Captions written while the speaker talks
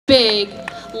big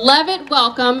Levitt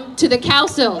welcome to the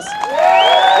Cowsills.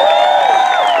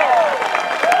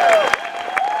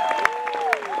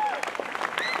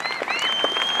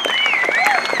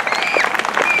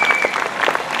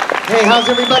 Hey, how's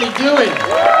everybody doing?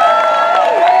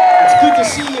 It's good to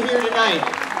see you here tonight.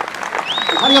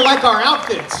 How do you like our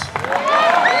outfits?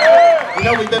 You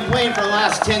know, we've been playing for the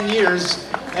last 10 years,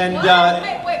 and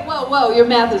wait, whoa, your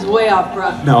math is way off,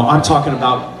 bro. No, I'm talking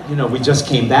about, you know, we just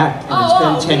came back,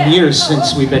 and it's been 10 years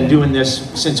since we've been doing this,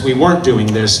 since we weren't doing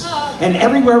this. And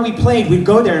everywhere we played, we'd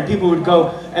go there, and people would go,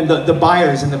 and the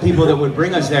buyers and the people that would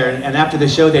bring us there, and after the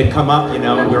show, they'd come up, you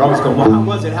know, and we'd always go, well, how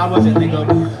was it, how was it? And they go,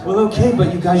 well, okay,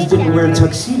 but you guys didn't wear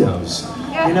tuxedos,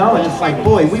 you know? And it's like,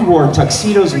 boy, we wore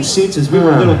tuxedos and suits as we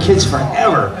were little kids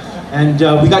forever. And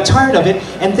we got tired of it.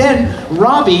 And then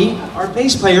Robbie, our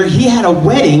bass player, he had a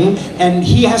wedding, and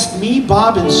he asked me,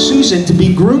 Bob, and Susan to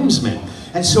be groomsmen.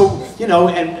 And so, you know,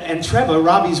 and Treva,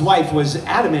 Robbie's wife, was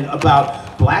adamant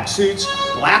about black suits,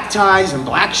 black ties, and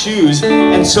black shoes.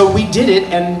 And so we did it,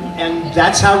 and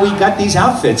that's how we got these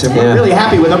outfits. And we're really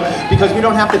happy with them, because we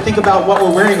don't have to think about what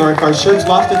we're wearing or if our shirt's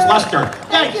lost its luster.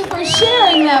 Thank you for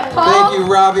sharing that, Paul. Thank you,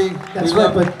 Robbie. That's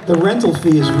right, but the rental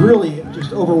fee is really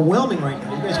just overwhelming right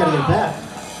now. You guys gotta get it back.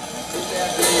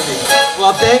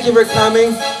 Well, thank you for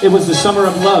coming. It was the summer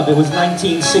of love. It was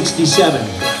 1967.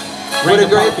 What a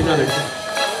great another thing.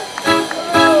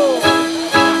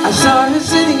 I saw her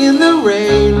sitting in the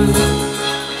rain,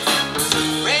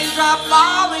 raindrop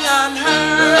falling on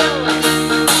her.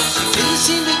 She didn't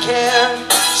seem to care.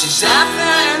 She sat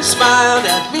there and smiled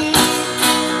at me.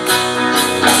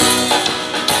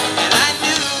 And I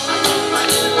knew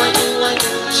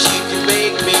she could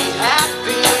make me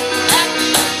happy.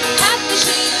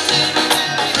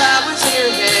 Flowers in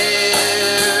her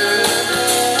hair,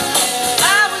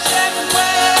 flowers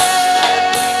everywhere.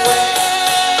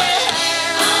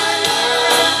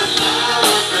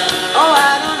 Oh,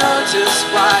 I don't know just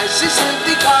why, she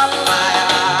simply caught my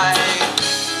eye.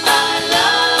 I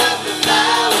love the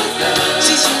flower girl.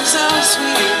 She seemed so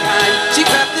sweet and kind. She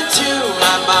crept into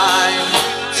my mind.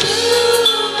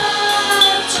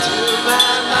 To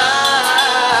my mind.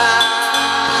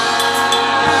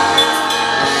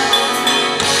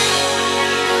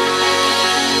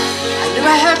 I knew I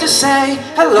had to say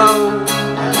hello.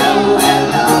 Hello,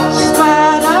 hello. She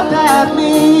smiled up at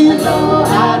me. Hello,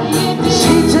 how do you do?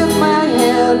 She took my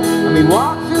hand and we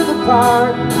walked through the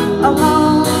park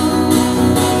alone.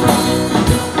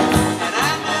 And I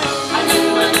knew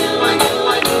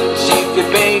she could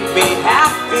make me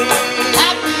happy.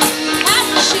 Happy,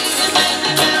 she could make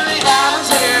me very happy. Flowers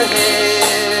in her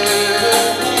hair,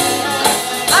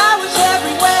 flowers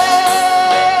everywhere.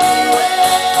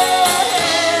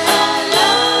 I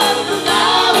love the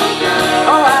flower girl.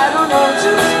 Oh, I don't know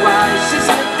just why, she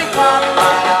simply caught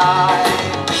my eye.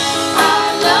 I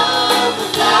love the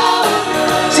flower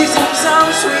girl. She seems so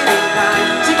sweet and kind.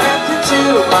 She crept into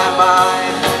my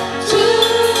mind. To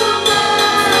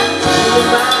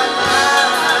my mind.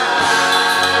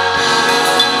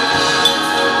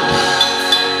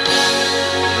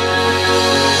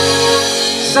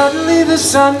 Suddenly the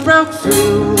sun broke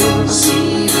through.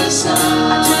 See the sun.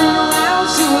 I turned around,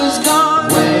 she was gone.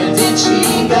 Where did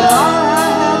she go? All I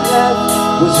had left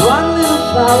was one little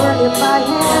flower in my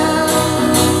hand.